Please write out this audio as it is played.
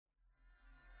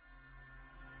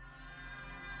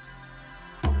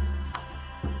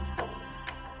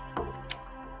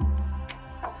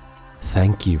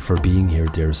Thank you for being here,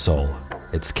 dear soul.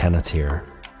 It's Kenneth here.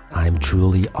 I'm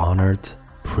truly honored,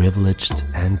 privileged,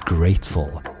 and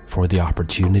grateful for the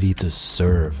opportunity to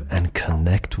serve and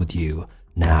connect with you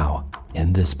now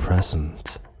in this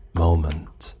present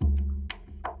moment.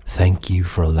 Thank you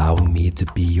for allowing me to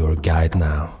be your guide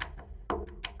now.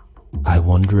 I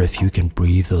wonder if you can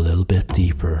breathe a little bit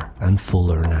deeper and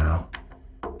fuller now,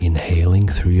 inhaling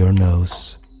through your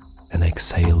nose and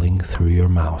exhaling through your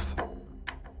mouth.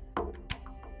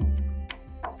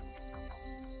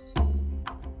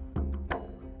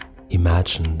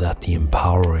 Imagine that the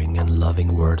empowering and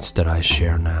loving words that I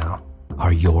share now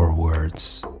are your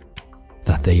words,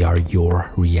 that they are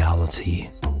your reality.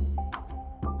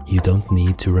 You don't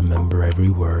need to remember every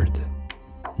word.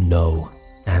 Know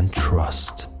and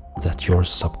trust that your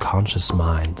subconscious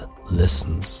mind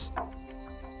listens,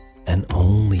 and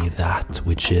only that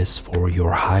which is for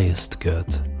your highest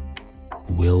good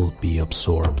will be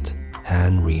absorbed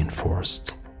and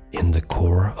reinforced in the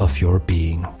core of your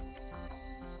being,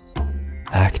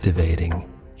 activating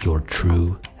your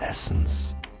true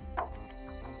essence.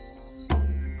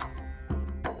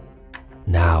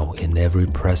 Now, in every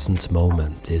present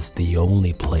moment is the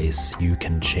only place you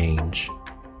can change.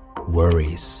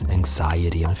 Worries,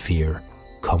 anxiety, and fear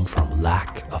come from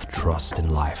lack of trust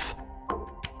in life.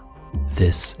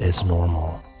 This is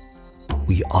normal.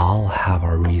 We all have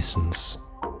our reasons.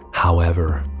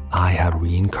 However, I have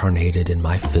reincarnated in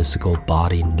my physical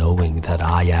body knowing that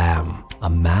I am a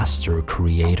master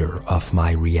creator of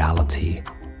my reality,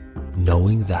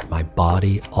 knowing that my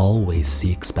body always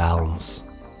seeks balance.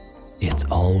 It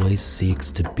always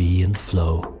seeks to be in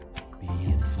flow.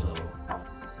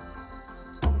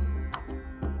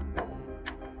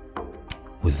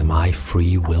 With my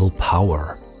free will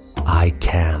power, I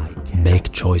can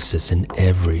make choices in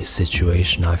every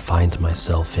situation I find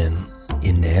myself in.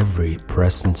 In every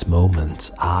present moment,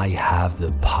 I have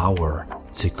the power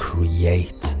to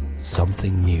create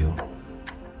something new.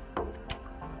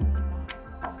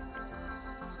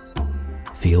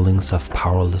 Feelings of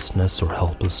powerlessness or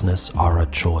helplessness are a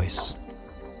choice.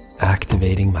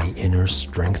 Activating my inner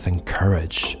strength and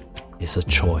courage is a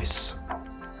choice.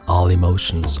 All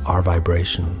emotions are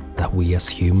vibration that we as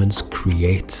humans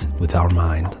create with our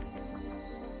mind.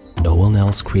 No one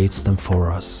else creates them for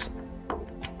us.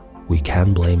 We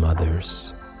can blame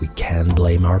others. We can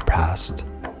blame our past.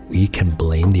 We can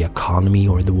blame the economy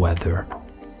or the weather.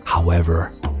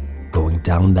 However, going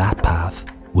down that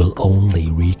path will only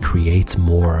recreate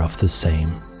more of the same.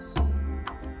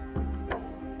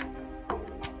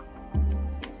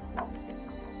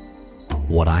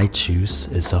 What I choose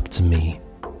is up to me.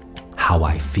 How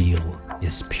I feel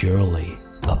is purely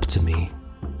up to me.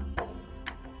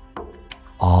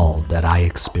 All that I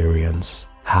experience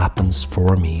happens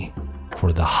for me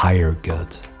for the higher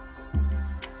good.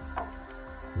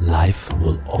 Life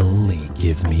will only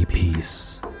give me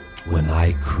peace when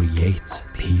I create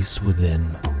peace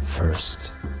within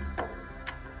first.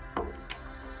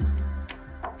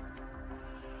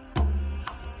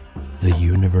 The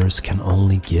universe can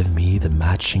only give me the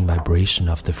matching vibration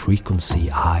of the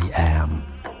frequency I am.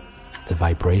 The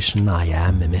vibration I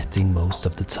am emitting most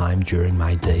of the time during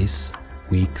my days,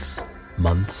 weeks,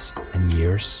 months, and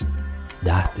years,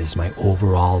 that is my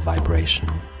overall vibration.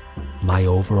 My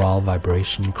overall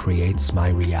vibration creates my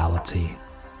reality.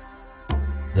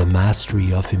 The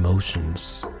mastery of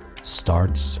emotions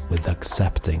starts with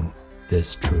accepting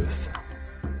this truth.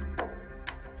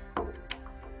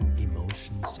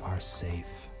 Emotions are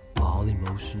safe. All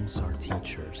emotions are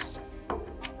teachers.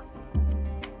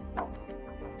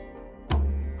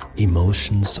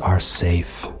 Emotions are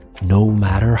safe, no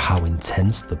matter how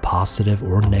intense the positive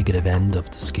or negative end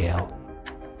of the scale.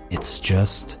 It's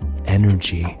just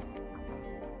energy.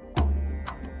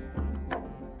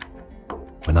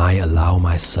 When I allow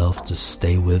myself to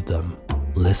stay with them,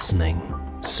 listening,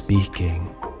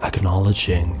 speaking,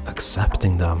 acknowledging,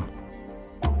 accepting them,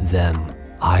 then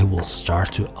I will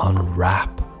start to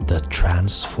unwrap the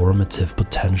transformative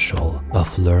potential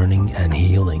of learning and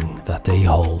healing that they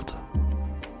hold.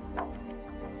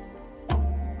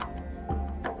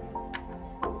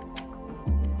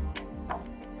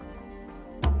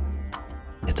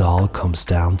 It all comes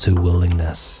down to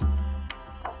willingness.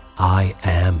 I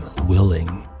am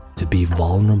willing to be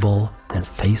vulnerable and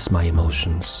face my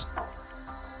emotions.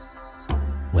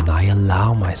 When I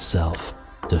allow myself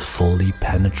to fully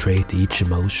penetrate each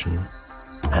emotion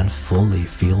and fully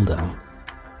feel them,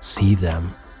 see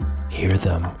them, hear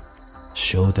them,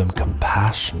 show them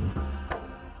compassion,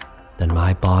 then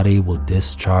my body will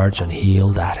discharge and heal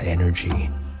that energy,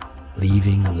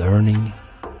 leaving learning,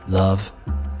 love,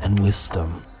 and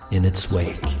wisdom in its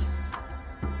wake.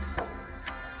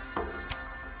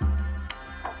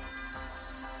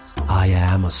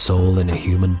 am a soul in a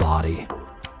human body.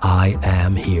 I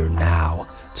am here now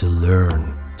to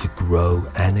learn, to grow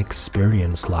and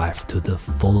experience life to the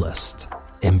fullest,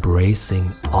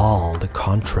 embracing all the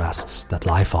contrasts that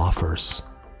life offers.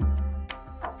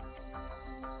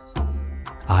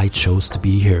 I chose to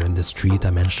be here in this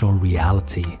three-dimensional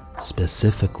reality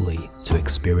specifically to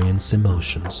experience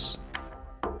emotions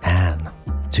and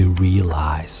to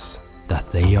realize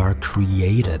that they are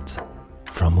created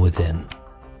from within.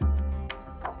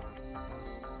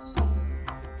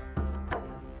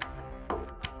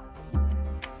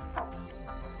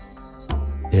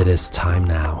 It is time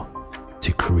now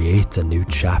to create a new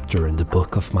chapter in the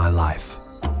book of my life.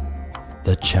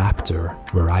 The chapter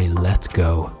where I let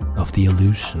go of the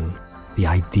illusion, the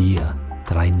idea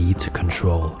that I need to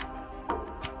control.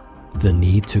 The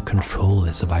need to control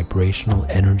is a vibrational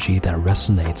energy that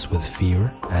resonates with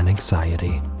fear and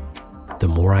anxiety. The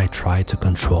more I try to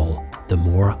control, the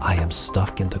more I am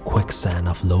stuck in the quicksand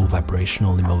of low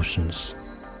vibrational emotions.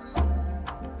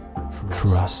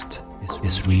 Trust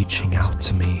is reaching out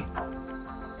to me.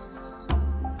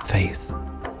 Faith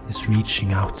is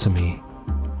reaching out to me.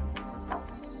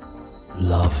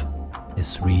 Love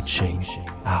is reaching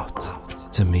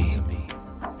out to me.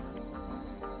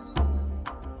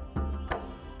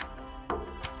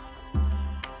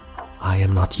 I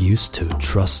am not used to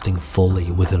trusting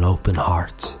fully with an open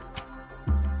heart.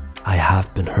 I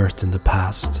have been hurt in the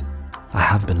past. I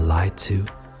have been lied to.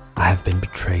 I have been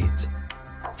betrayed.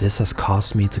 This has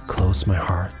caused me to close my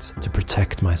heart to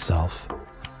protect myself.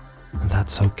 And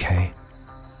that's okay.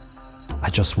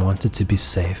 I just wanted to be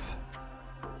safe.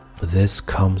 But this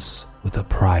comes with a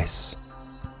price.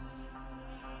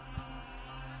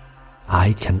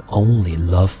 I can only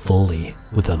love fully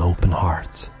with an open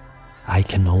heart. I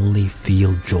can only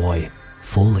feel joy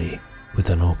fully with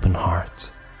an open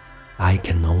heart. I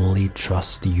can only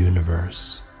trust the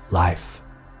universe, life,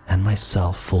 and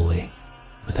myself fully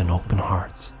with an open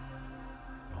heart.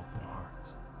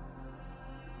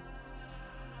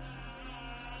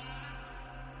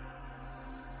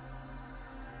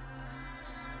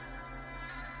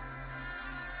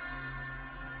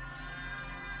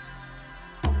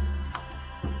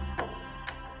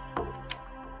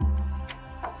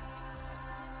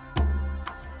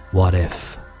 What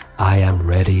if I am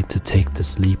ready to take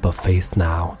this leap of faith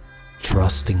now,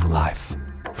 trusting life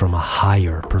from a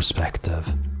higher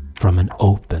perspective, from an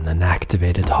open and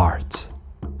activated heart?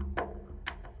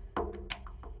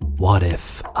 What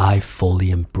if I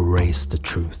fully embrace the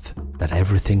truth that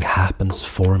everything happens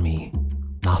for me,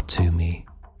 not to me?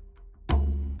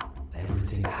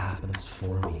 Everything happens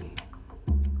for me.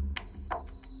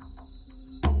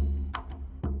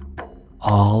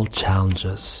 All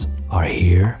challenges are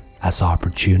here as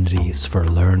opportunities for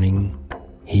learning,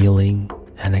 healing,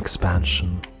 and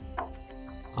expansion.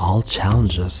 All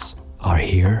challenges are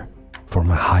here for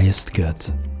my highest good.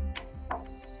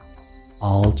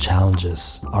 All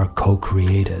challenges are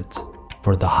co-created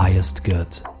for the highest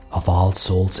good of all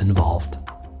souls involved.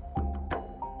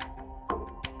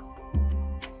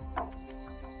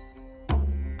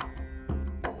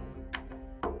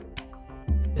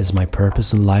 Is my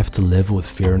purpose in life to live with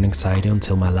fear and anxiety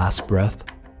until my last breath?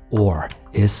 Or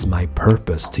is my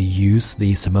purpose to use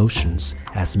these emotions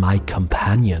as my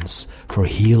companions for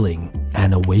healing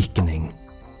and awakening?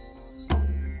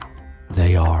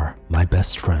 They are my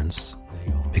best friends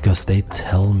because they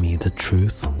tell me the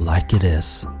truth like it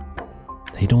is.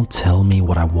 They don't tell me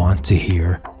what I want to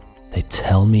hear. They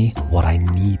tell me what I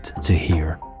need to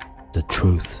hear. The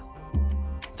truth.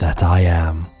 That I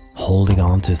am holding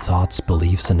on to thoughts,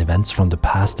 beliefs, and events from the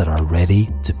past that are ready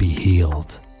to be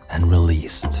healed and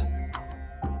released.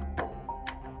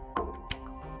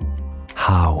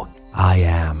 How I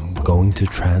am going to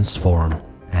transform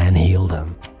and heal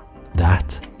them,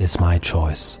 that is my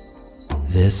choice.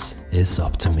 This is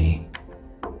up to me.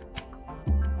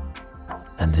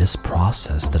 And this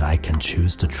process that I can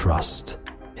choose to trust,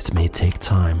 it may take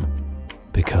time,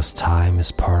 because time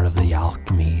is part of the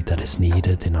alchemy that is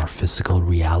needed in our physical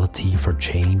reality for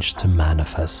change to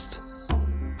manifest.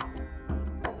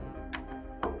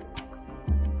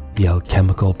 The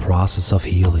alchemical process of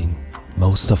healing,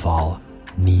 most of all,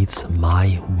 needs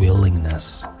my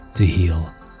willingness to heal.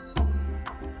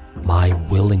 My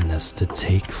willingness to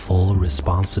take full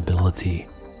responsibility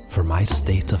for my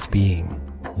state of being,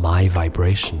 my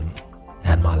vibration,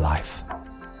 and my life.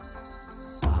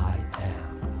 I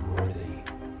am worthy.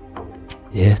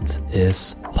 It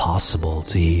is possible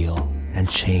to heal and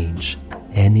change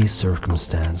any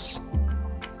circumstance.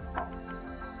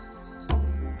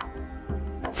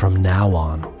 From now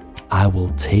on, I will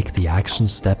take the action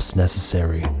steps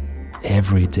necessary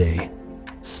every day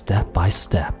step by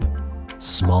step,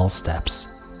 small steps,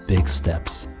 big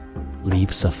steps,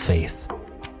 leaps of faith.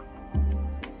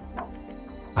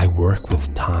 I work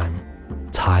with time.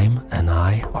 Time and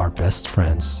I are best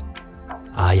friends.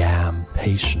 I am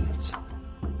patient.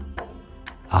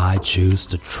 I choose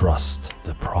to trust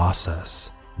the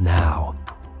process now,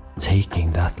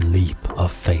 taking that leap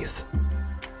of faith.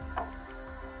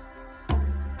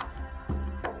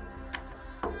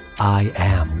 I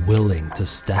am willing to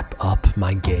step up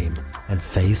my game and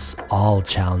face all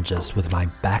challenges with my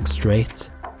back straight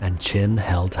and chin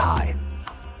held high.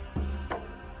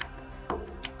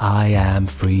 I am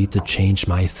free to change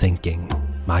my thinking,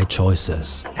 my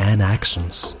choices, and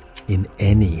actions in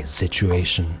any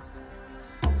situation.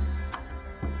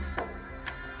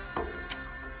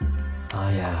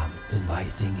 I am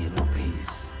inviting inner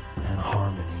peace and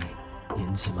harmony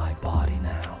into my body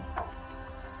now.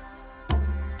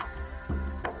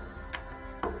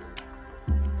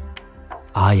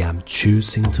 I am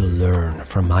choosing to learn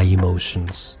from my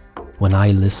emotions. When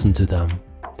I listen to them,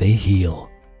 they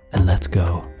heal and let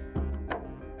go.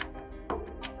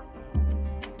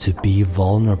 To be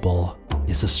vulnerable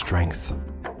is a strength.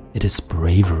 It is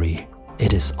bravery.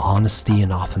 It is honesty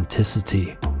and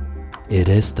authenticity. It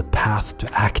is the path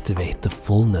to activate the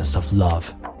fullness of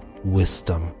love,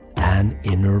 wisdom, and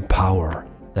inner power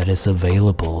that is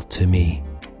available to me.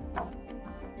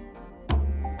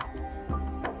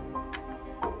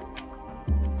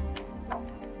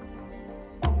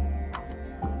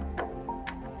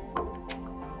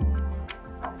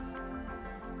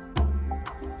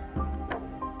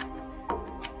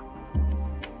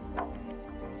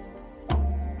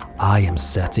 I am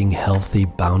setting healthy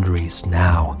boundaries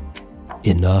now.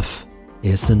 Enough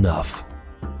is enough.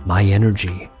 My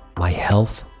energy, my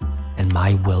health, and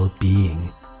my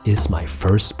well-being is my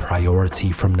first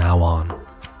priority from now on.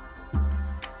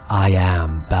 I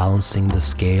am balancing the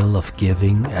scale of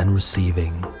giving and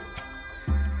receiving.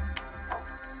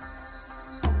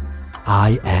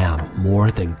 I am more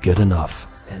than good enough.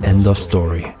 End of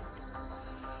story.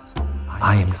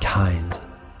 I am kind,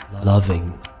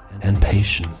 loving, and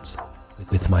patient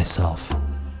with myself.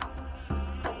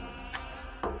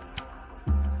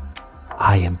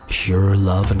 I am pure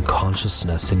love and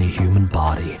consciousness in a human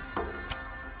body.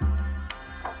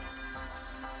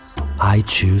 I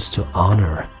choose to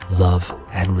honor, love,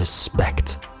 and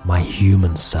respect my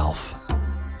human self.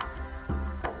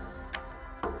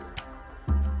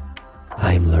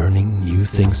 I am learning new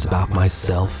things about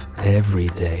myself every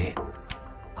day.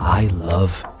 I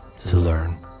love to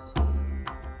learn.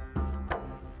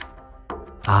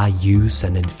 I use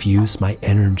and infuse my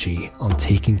energy on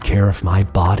taking care of my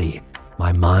body,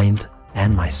 my mind,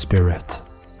 and my spirit.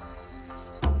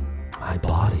 My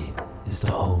body is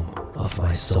the home of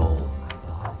my soul.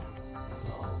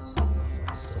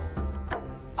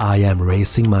 I am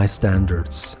raising my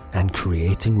standards and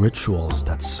creating rituals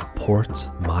that support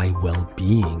my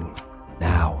well-being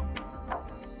now.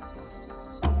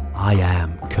 I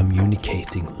am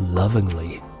communicating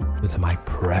lovingly with my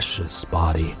precious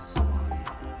body.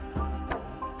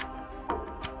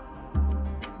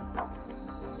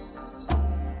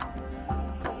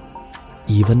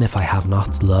 Even if I have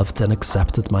not loved and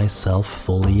accepted myself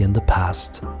fully in the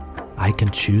past, I can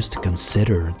choose to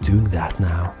consider doing that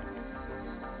now.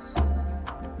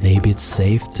 Maybe it's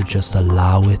safe to just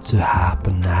allow it to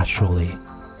happen naturally.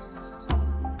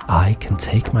 I can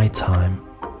take my time.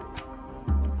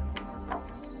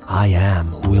 I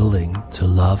am willing to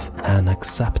love and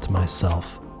accept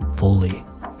myself fully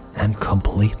and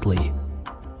completely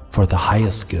for the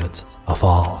highest good of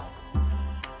all.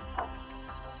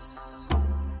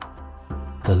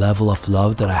 The level of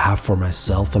love that I have for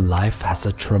myself and life has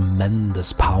a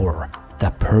tremendous power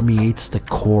that permeates the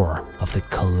core of the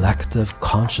collective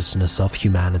consciousness of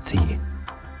humanity.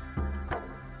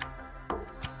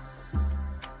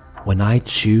 When I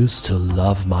choose to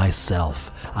love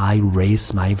myself, I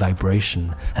raise my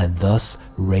vibration and thus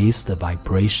raise the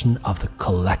vibration of the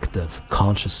collective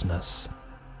consciousness.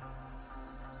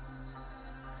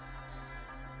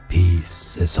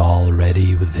 Peace is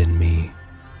already within me.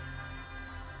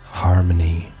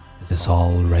 Harmony is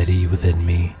already within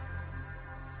me.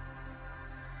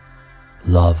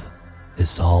 Love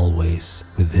is always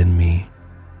within me.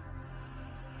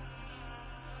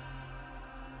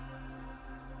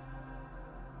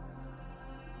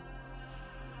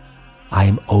 I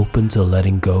am open to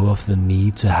letting go of the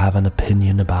need to have an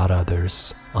opinion about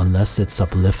others. Unless it's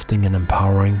uplifting and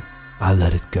empowering, I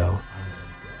let it go.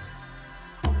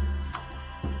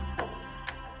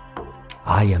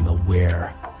 I am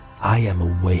aware. I am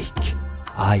awake.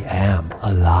 I am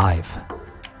alive.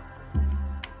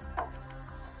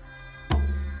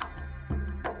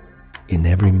 In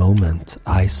every moment,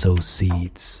 I sow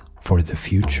seeds for the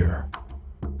future.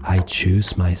 I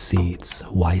choose my seeds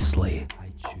wisely.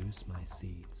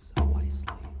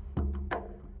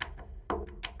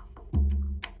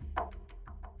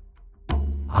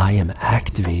 I am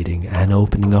activating and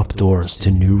opening up doors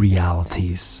to new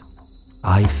realities.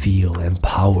 I feel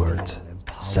empowered,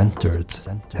 centered,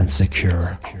 and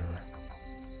secure.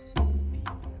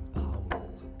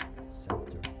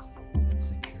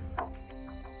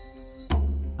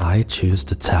 I choose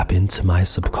to tap into my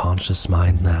subconscious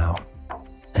mind now,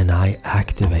 and I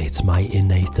activate my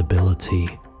innate ability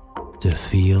to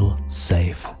feel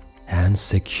safe and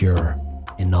secure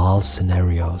in all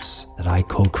scenarios that I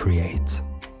co-create.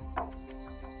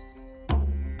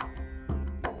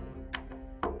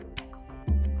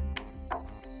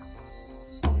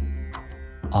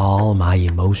 All my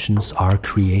emotions are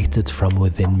created from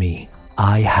within me.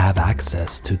 I have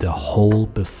access to the whole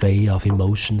buffet of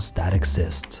emotions that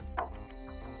exist.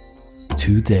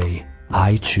 Today,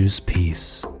 I choose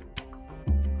peace.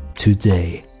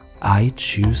 Today, I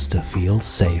choose to feel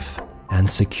safe and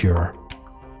secure.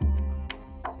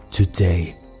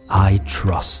 Today, I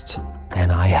trust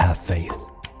and I have faith.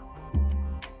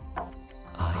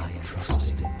 I am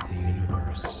trusting the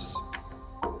universe.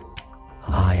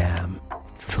 I am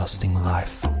trusting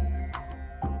life.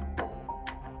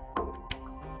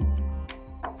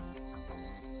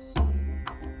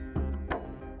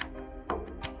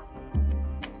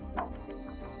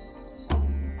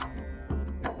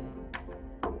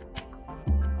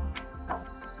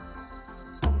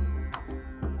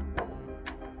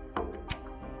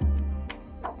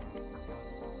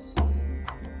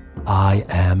 I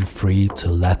am free to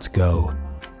let go,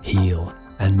 heal,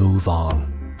 and move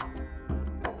on.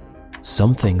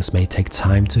 Some things may take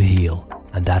time to heal,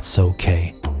 and that's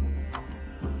okay.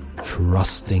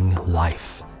 Trusting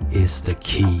life is the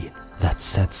key that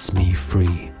sets me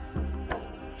free.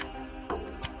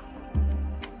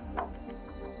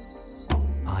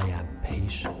 I am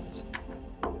patient.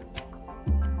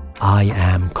 I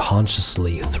am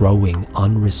consciously throwing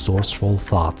unresourceful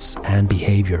thoughts and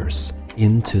behaviors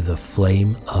into the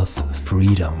flame of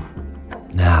freedom.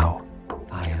 Now,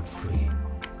 I am free.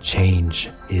 Change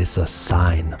is a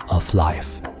sign of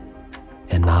life,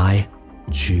 and I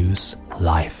choose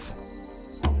life.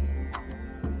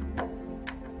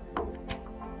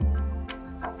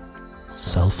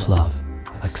 Self-love,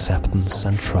 acceptance,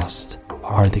 and trust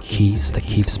are the keys that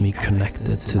keeps me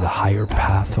connected to the higher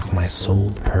path of my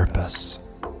soul purpose.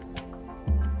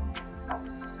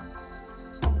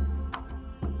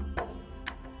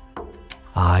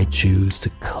 I choose to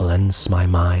cleanse my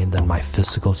mind and my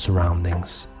physical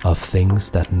surroundings of things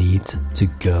that need to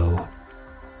go.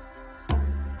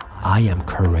 I am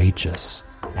courageous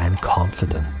and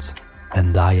confident,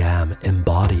 and I am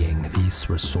embodying these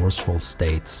resourceful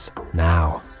states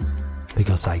now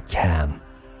because I can.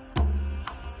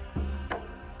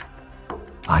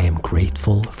 I am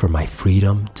grateful for my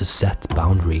freedom to set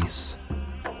boundaries.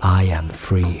 I am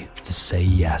free to say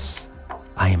yes.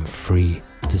 I am free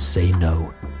to say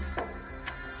no.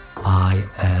 I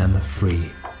am free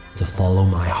to follow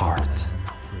my heart.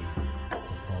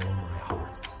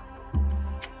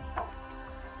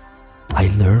 I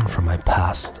learn from my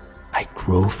past. I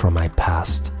grow from my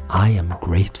past. I am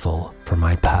grateful for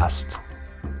my past.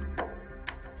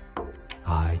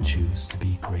 I choose to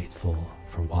be grateful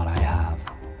for what I have.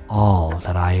 All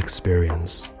that I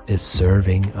experience is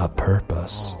serving a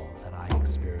purpose.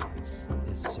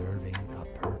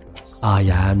 I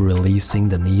am releasing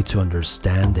the need to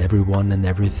understand everyone and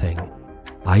everything.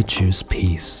 I choose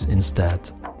peace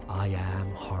instead. I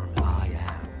am harmony. I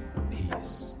am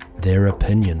peace. Their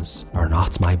opinions are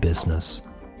not my business.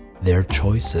 Their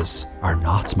choices are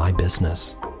not my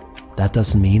business. That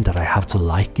doesn't mean that I have to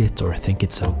like it or think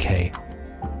it's okay.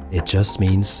 It just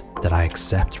means that I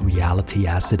accept reality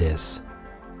as it is.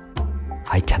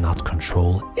 I cannot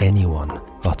control anyone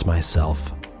but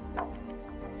myself.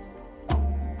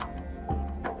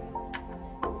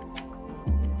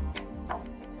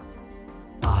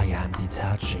 I am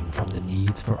detaching from the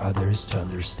need for others to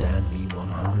understand me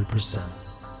 100%.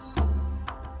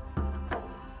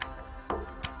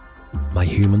 My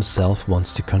human self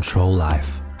wants to control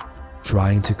life.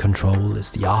 Trying to control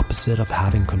is the opposite of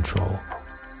having control.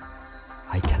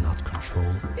 I cannot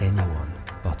control anyone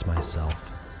but myself.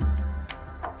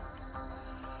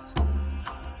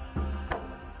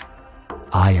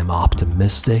 I am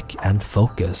optimistic and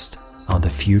focused on the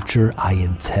future I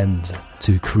intend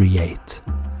to create.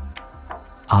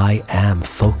 I am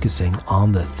focusing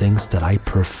on the things that I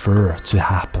prefer to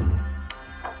happen.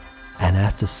 And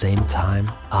at the same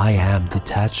time, I am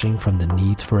detaching from the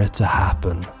need for it to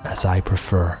happen as I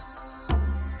prefer.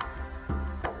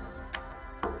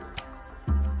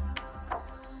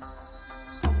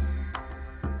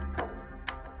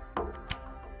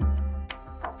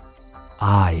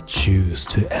 I choose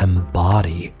to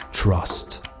embody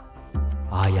trust.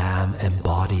 I am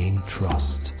embodying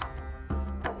trust.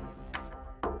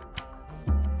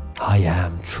 I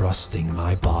am trusting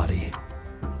my body.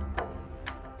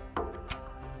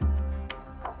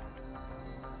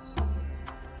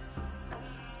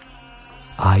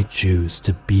 I choose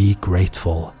to be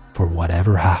grateful for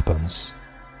whatever happens.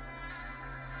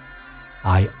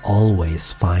 I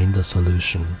always find a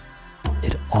solution.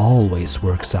 It always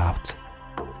works out.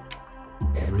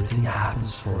 Everything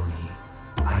happens for me.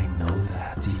 I know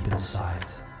that deep inside.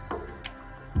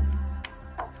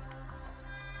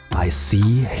 I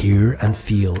see, hear, and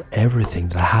feel everything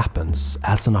that happens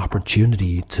as an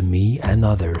opportunity to me and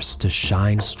others to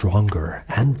shine stronger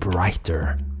and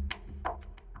brighter.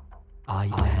 I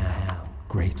am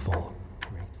grateful.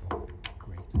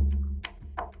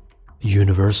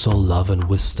 Universal love and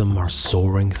wisdom are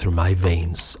soaring through my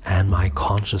veins and my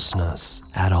consciousness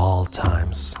at all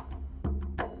times.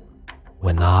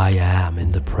 When I am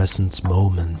in the present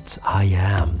moment, I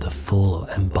am the full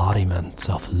embodiment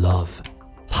of love,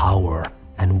 power,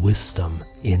 and wisdom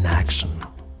in action.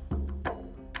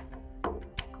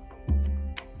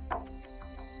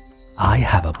 I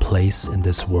have a place in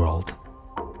this world.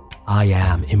 I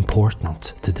am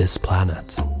important to this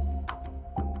planet.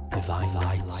 Divine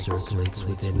light circulates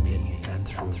within me and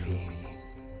through me.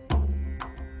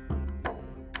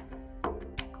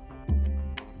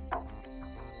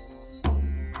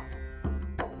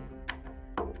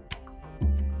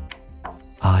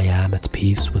 I am at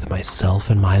peace with myself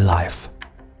and my life.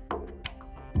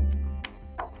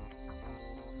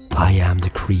 I am the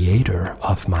creator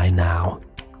of my now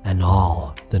and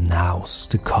all the nows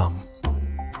to come.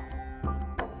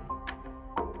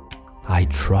 I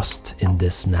trust in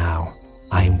this now.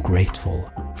 I am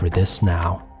grateful for this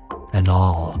now and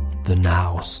all the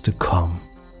nows to come.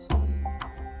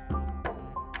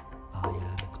 I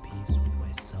am at peace with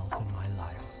myself and my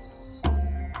life.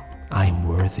 I am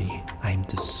worthy. I am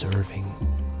deserving.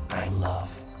 I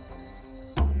love.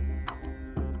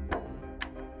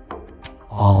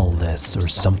 All this or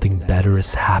something better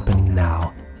is happening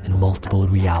now in multiple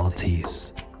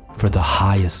realities for the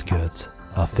highest good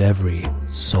of every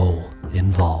soul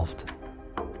involved.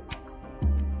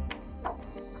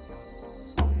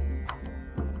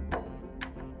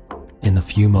 In a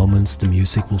few moments, the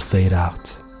music will fade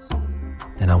out,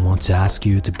 and I want to ask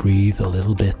you to breathe a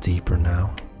little bit deeper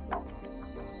now.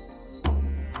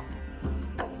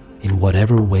 In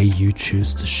whatever way you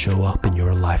choose to show up in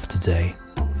your life today,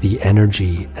 the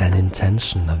energy and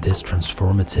intention of this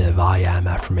transformative I Am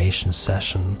affirmation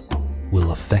session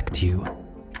will affect you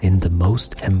in the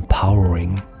most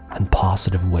empowering and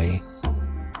positive way.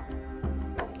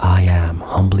 I am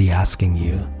humbly asking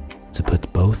you to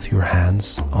put both your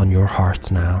hands on your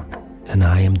heart now, and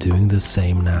I am doing the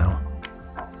same now.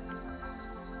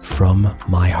 From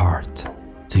my heart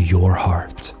to your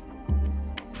heart,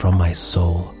 from my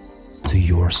soul to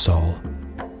your soul.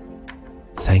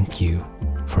 Thank you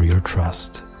for your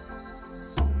trust.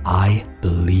 I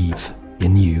believe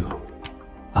in you.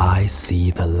 I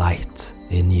see the light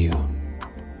in you.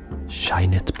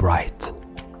 Shine it bright,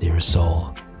 dear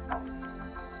soul.